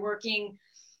where you're working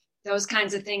those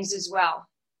kinds of things as well.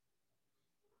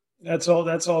 That's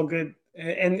all good.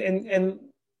 And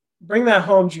bring that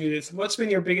home, Judith. What's been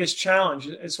your biggest challenge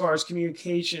as far as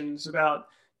communications about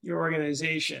your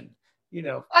organization?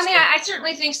 I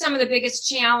certainly think some of the biggest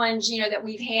challenge, that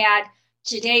we've had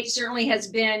to date certainly has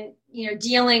been,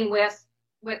 dealing with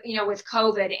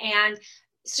COVID. And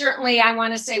certainly I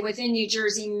want to say within New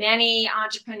Jersey, many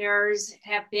entrepreneurs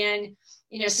have been,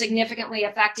 significantly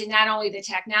affected, not only the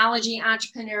technology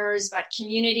entrepreneurs, but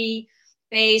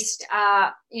community-based,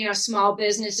 small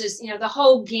businesses, the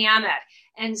whole gamut.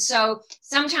 And so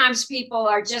sometimes people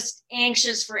are just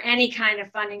anxious for any kind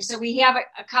of funding. So we have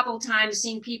a couple times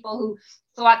seen people who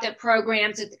thought that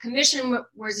programs that the commission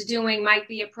was doing might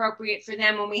be appropriate for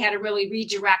them when we had to really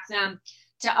redirect them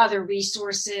to other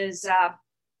resources, that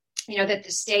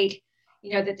the state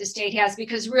has,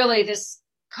 because really this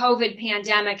COVID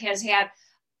pandemic has had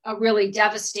a really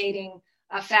devastating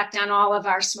effect on all of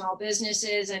our small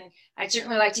businesses. And I'd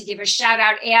certainly like to give a shout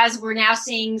out as we're now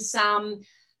seeing some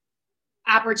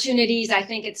opportunities. I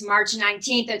think it's March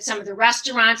 19th that some of the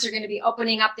restaurants are going to be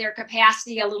opening up their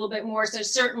capacity a little bit more. So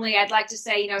certainly I'd like to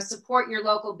say, support your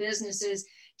local businesses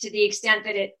to the extent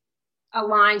that it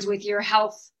aligns with your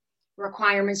health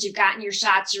requirements. You've gotten your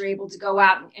shots, you're able to go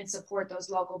out and support those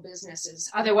local businesses.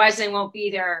 Otherwise, they won't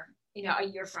be there, a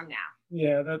year from now.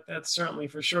 Yeah, that's certainly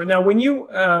for sure. Now, when you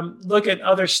look at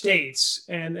other states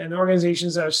and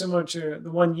organizations that are similar to the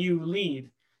one you lead,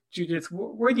 Judith,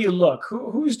 where do you look?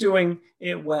 Who's doing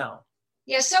it well?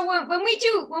 Yeah, so when we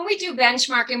do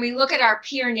benchmarking, we look at our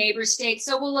peer neighbor states.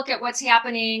 So we'll look at what's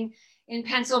happening in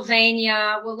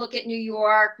Pennsylvania. We'll look at New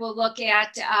York. We'll look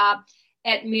at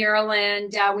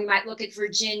Maryland. We might look at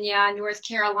Virginia, North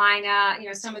Carolina.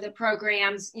 Some of the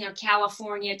programs.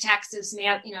 California, Texas,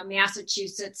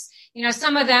 Massachusetts.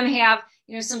 Some of them have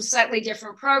some slightly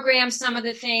different programs. Some of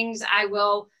the things I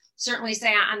will certainly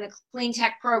say on the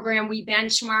cleantech program, we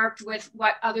benchmarked with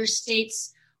what other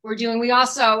states were doing. We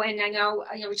also, and I know,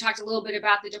 we talked a little bit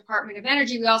about the Department of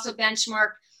Energy. We also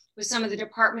benchmarked with some of the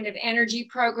Department of Energy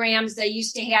programs. They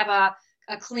used to have a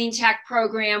cleantech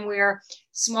program where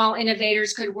small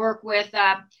innovators could work with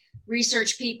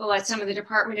research people at some of the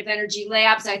Department of Energy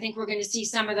labs. I think we're going to see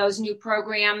some of those new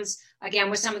programs,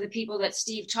 again, with some of the people that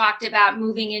Steve talked about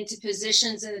moving into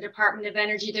positions in the Department of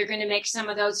Energy. They're going to make some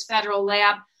of those federal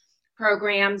lab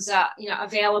programs,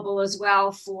 available as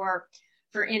well for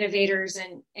innovators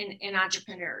and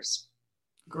entrepreneurs.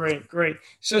 Great.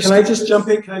 So can I just jump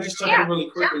in? In really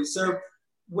quickly? So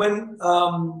when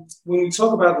we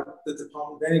talk about the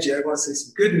Department of Energy, I want to say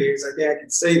some good news. I think I can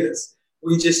say this.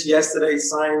 We just yesterday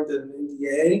signed an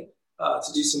NDA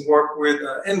to do some work with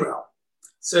NREL.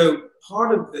 So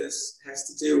part of this has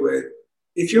to do with,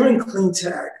 if you're in clean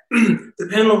tech,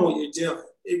 depending on what you're doing,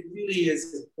 it really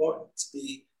is important to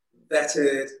be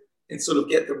vetted and sort of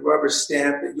get the rubber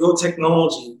stamp that your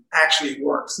technology actually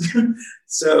works.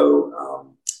 So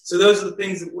those are the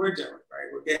things that we're doing,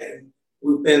 right?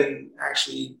 We've been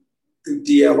actually through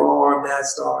DLR,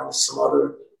 NASDAR, and some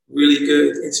other really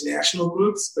good international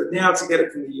groups. But now to get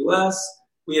it from the US,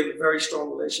 we have a very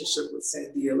strong relationship with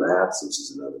Sandia Labs, which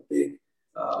is another big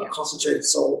concentrated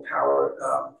solar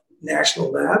power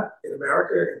national lab in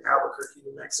America, in Albuquerque,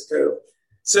 New Mexico.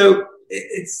 So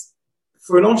it's,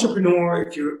 for an entrepreneur,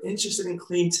 if you're interested in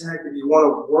clean tech, if you want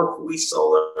to work for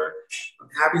WeSolar, I'm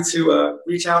happy to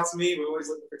reach out to me. We're always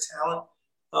looking for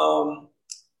talent.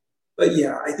 But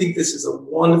yeah, I think this is a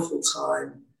wonderful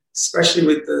time, especially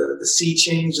with the sea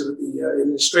change of the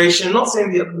administration. I'm not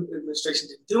saying the other administration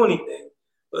didn't do anything,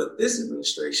 but this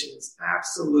administration is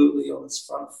absolutely on its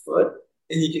front foot.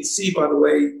 And you can see, by the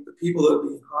way, the people that are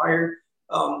being hired.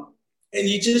 And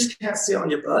you just can't sit on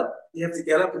your butt. You have to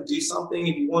get up and do something.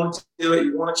 If you want to do it,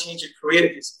 you want to change your career,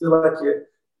 if you feel like you're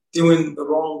doing the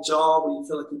wrong job, or you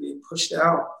feel like you're being pushed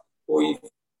out, or you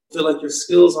feel like your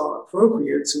skills aren't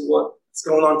appropriate to what's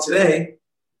going on today,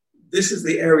 this is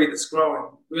the area that's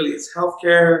growing. Really, it's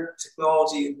healthcare,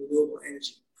 technology, and renewable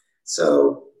energy.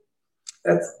 So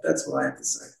that's what I have to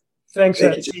say. Thanks,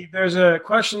 Steve. There's a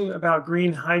question about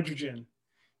green hydrogen.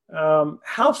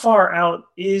 How far out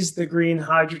is the green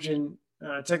hydrogen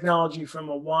technology from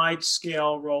a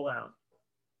wide-scale rollout?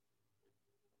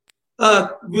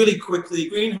 Really quickly,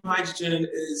 green hydrogen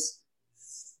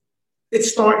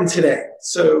it's starting today.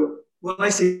 So when I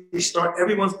say start,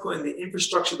 everyone's putting the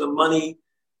infrastructure, the money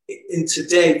in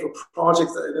today for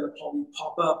projects that are going to probably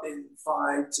pop up in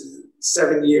 5 to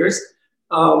 7 years.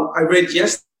 I read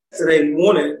yesterday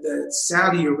morning that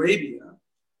Saudi Arabia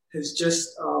has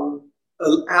just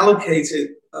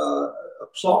allocated a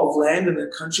plot of land in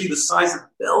their country the size of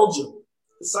Belgium,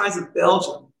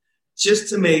 just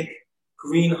to make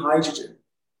green hydrogen.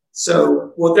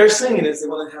 So what they're saying is they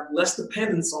want to have less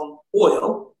dependence on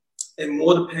oil and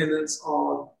more dependence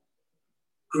on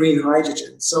green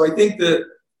hydrogen. So I think that,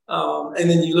 and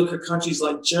then you look at countries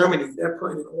like Germany, they're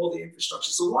putting in all the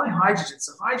infrastructure. So why hydrogen?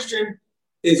 So hydrogen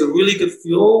is a really good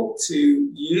fuel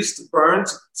to use, to burn,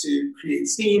 to create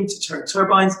steam, to turn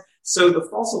turbines. So the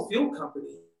fossil fuel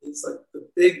companies, like the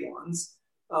big ones,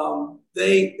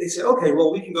 they say, okay,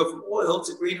 well, we can go from oil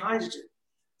to green hydrogen.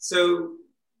 So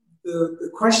the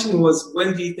question was,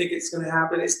 when do you think it's going to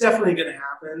happen? It's definitely going to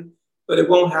happen, but it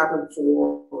won't happen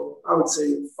for, I would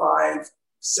say,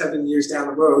 5-7 years down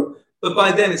the road. But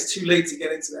by then, it's too late to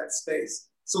get into that space.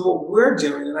 So what we're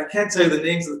doing, and I can't tell you the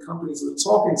names of the companies we're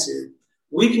talking to,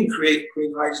 we can create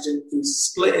green hydrogen through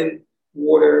splitting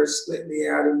water, splitting the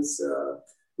atoms,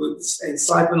 and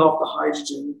siphon off the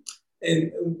hydrogen.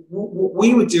 And what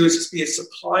we would do is just be a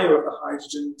supplier of the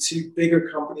hydrogen to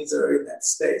bigger companies that are in that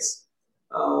space.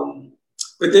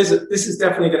 But this is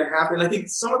definitely going to happen. I think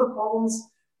some of the problems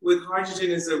with hydrogen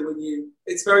is that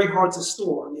it's very hard to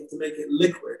store. You have to make it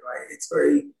liquid, right? It's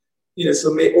very,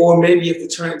 or maybe you have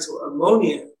to turn it into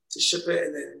ammonia to ship it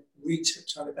and then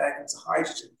turn it back into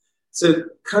hydrogen. So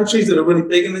countries that are really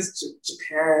big in this,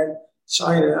 Japan,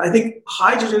 China, I think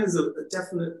hydrogen is a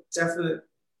definite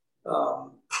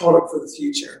product for the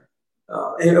future.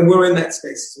 And we're in that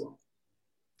space as well.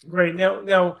 Great.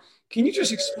 Now, can you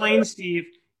just explain, Steve,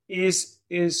 is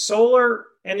solar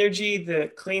energy the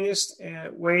cleanest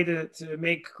way to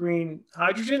make green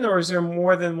hydrogen, or is there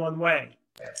more than one way?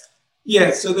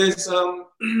 Yeah, so there's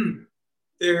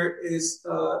there is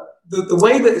the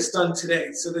way that it's done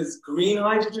today. So there's green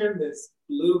hydrogen, there's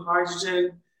blue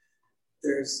hydrogen,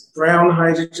 there's brown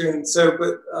hydrogen. So,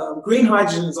 but green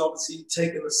hydrogen is obviously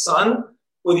taking the sun,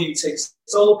 whether you take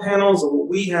solar panels or what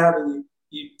we have, and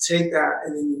you take that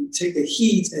and then you take the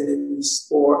heat and then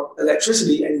or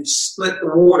electricity and you split the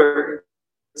water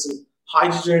into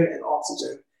hydrogen and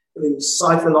oxygen, and then you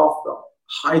siphon off the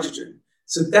hydrogen.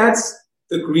 So that's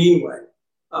the green way.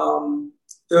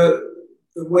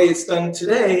 The way it's done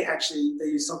today, actually, they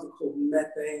use something called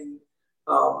methane.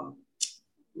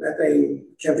 Methane,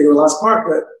 can't think of the last part,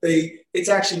 but it's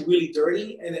actually really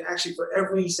dirty. And it actually, for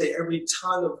every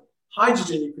ton of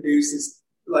hydrogen you produce is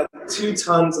like 2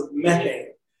 tons of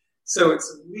methane. So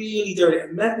it's really dirty.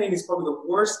 And methane is probably the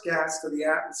worst gas for the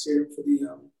atmosphere,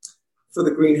 for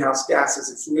the greenhouse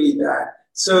gases. It's really bad.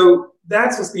 So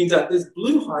that's what's being done. There's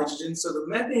blue hydrogen. So the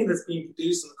methane that's being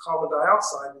produced in the carbon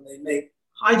dioxide when they make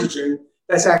hydrogen,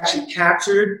 that's actually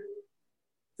captured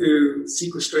through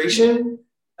sequestration.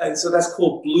 And so that's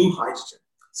called blue hydrogen.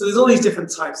 So there's all these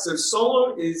different types. So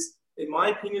solar is, in my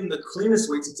opinion, the cleanest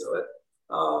way to do it.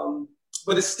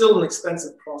 But it's still an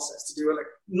expensive process to do it. Like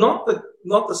not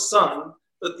the sun,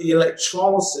 but the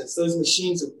electrolysis. Those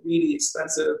machines are really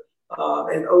expensive.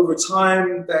 And over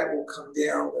time, that will come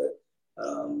down. But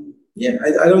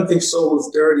I don't think solar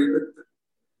is dirty,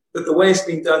 but the way it's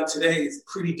being done today is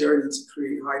pretty dirty to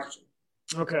create hydrogen.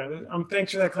 Okay,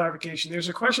 thanks for that clarification. There's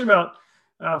a question about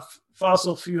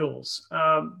fossil fuels.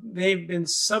 They've been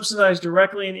subsidized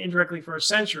directly and indirectly for a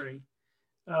century.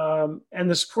 And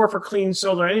the support for clean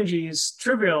solar energy is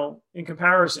trivial in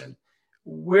comparison.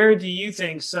 Where do you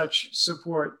think such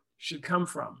support should come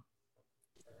from?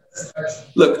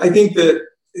 Look, I think that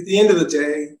at the end of the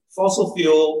day, fossil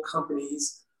fuel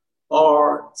companies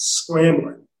are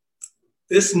scrambling.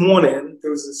 This morning,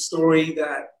 there was a story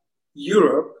that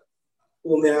Europe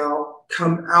will now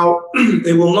come out.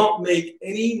 They will not make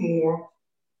any more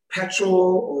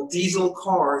petrol or diesel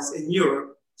cars in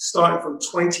Europe starting from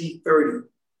 2030.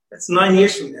 That's 9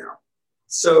 years from now.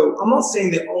 So I'm not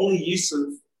saying the only use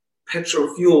of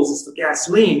petrol fuels is for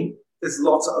gasoline. There's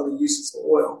lots of other uses for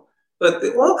oil. But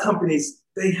the oil companies,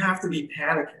 they have to be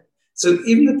panicking. So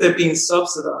even if they're being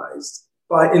subsidized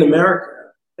in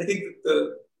America, I think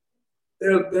that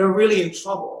they're really in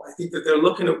trouble. I think that they're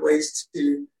looking at ways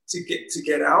to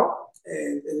get out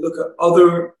and look at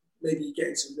other, maybe get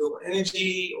into renewable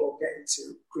energy or get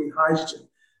into green hydrogen.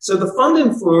 So the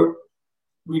funding for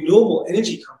renewable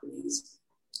energy companies,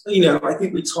 I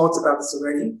think we talked about this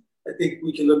already. I think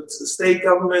we can look to the state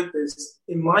government. There's,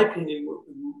 in my opinion, what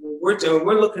we're doing,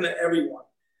 we're looking at everyone.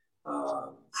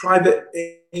 Private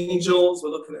angels, we're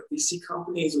looking at VC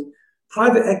companies.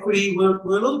 Private equity, we're a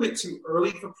little bit too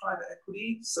early for private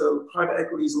equity. So private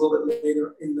equity is a little bit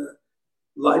later in the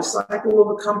life cycle of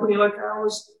a company like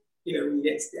ours. When you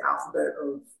get to the alphabet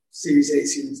of Series A,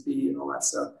 Series B, and all that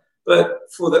stuff. But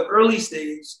for the early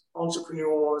stage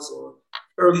entrepreneurs or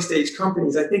early stage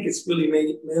companies, I think it's really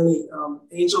mainly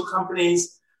angel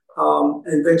companies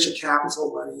and venture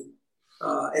capital money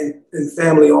and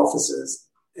family offices.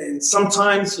 And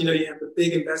sometimes, you have the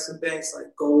big investment banks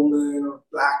like Goldman or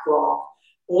BlackRock.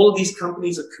 All of these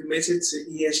companies are committed to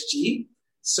ESG.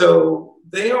 So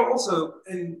they are also,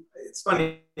 and it's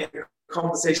funny, a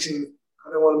conversation,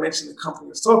 I don't want to mention the company I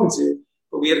was talking to,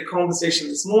 but we had a conversation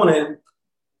this morning.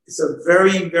 It's a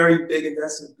very, very big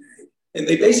investment bank. And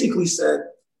they basically said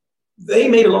they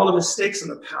made a lot of mistakes in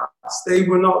the past. They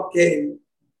were not getting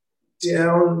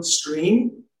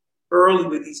downstream early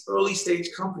with these early stage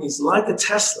companies like a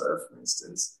Tesla, for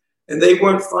instance, and they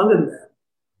weren't funding them.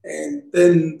 And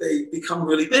then they become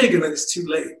really big and then it's too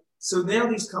late. So now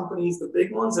these companies, the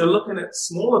big ones, they're looking at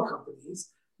smaller companies,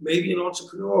 maybe an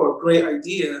entrepreneur or a great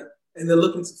idea, and they're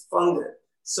looking to fund it.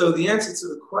 So the answer to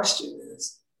the question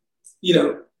is,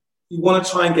 you want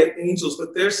to try and get angels,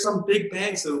 but there's some big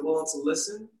banks that are willing to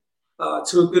listen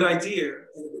to a good idea.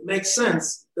 And if it makes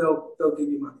sense, they'll give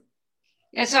you money.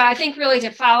 Yeah, so I think really to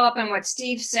follow up on what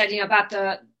Steve said,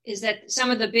 is that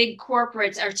some of the big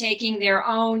corporates are taking their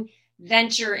own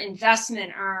venture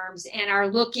investment arms and are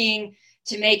looking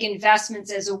to make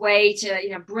investments as a way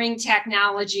to, bring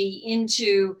technology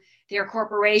into their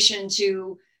corporation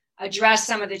to address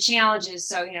some of the challenges.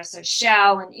 So, so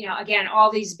Shell and, again,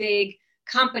 all these big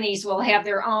companies will have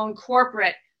their own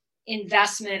corporate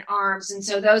investment arms. And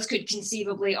so those could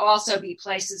conceivably also be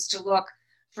places to look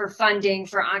for funding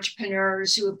for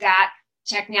entrepreneurs who have got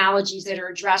technologies that are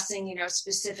addressing,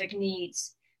 specific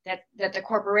needs that the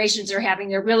corporations are having.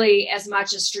 They're really as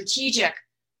much a strategic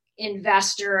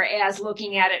investor as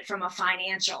looking at it from a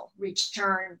financial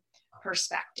return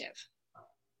perspective.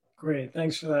 Great.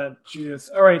 Thanks for that, Judith.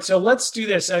 All right. So let's do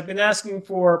this. I've been asking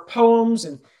for poems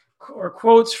or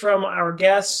quotes from our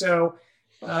guests. So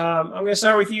I'm going to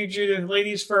start with you, Judith.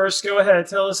 Ladies first. Go ahead.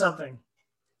 Tell us something.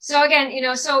 So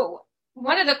again, so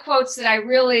one of the quotes that I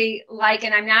really like,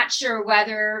 and I'm not sure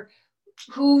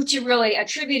who to really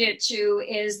attribute it to,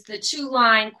 is the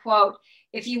 2-line quote: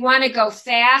 "If you want to go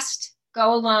fast,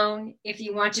 go alone. If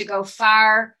you want to go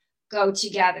far, go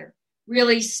together."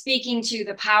 Really speaking to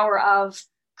the power of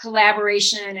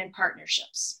collaboration and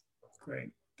partnerships.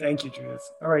 Great. Thank you, Judith.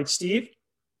 All right, Steve?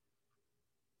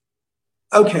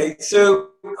 Okay,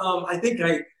 so I think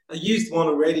I used one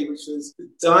already, which was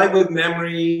die with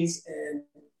memories and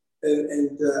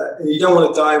you don't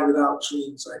want to die without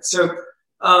dreams, right? So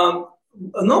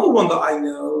another one that I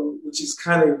know, which is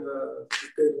kind of a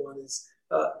good one, is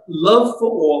love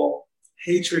for all,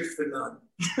 hatred for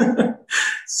none.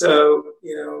 So,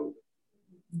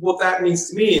 what that means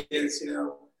to me is,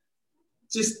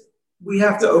 just we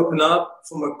have to open up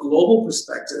from a global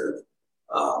perspective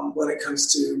when it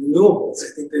comes to renewables.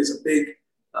 I think there's a big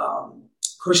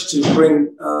push to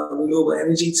bring renewable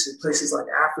energy to places like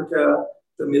Africa,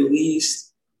 the Middle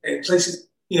East, and places,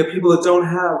 people that don't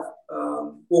have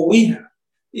what we have,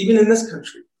 even in this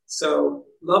country. So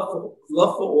love for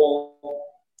all,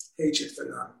 hatred for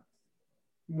none.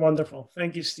 Wonderful.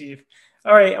 Thank you, Steve.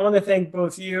 All right. I want to thank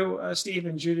both you, Steve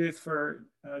and Judith, for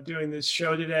doing this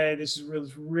show today. This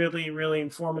was really, really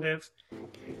informative.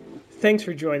 Thanks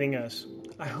for joining us.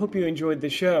 I hope you enjoyed the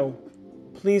show.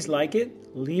 Please like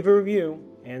it, leave a review,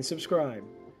 and subscribe.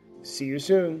 See you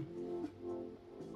soon.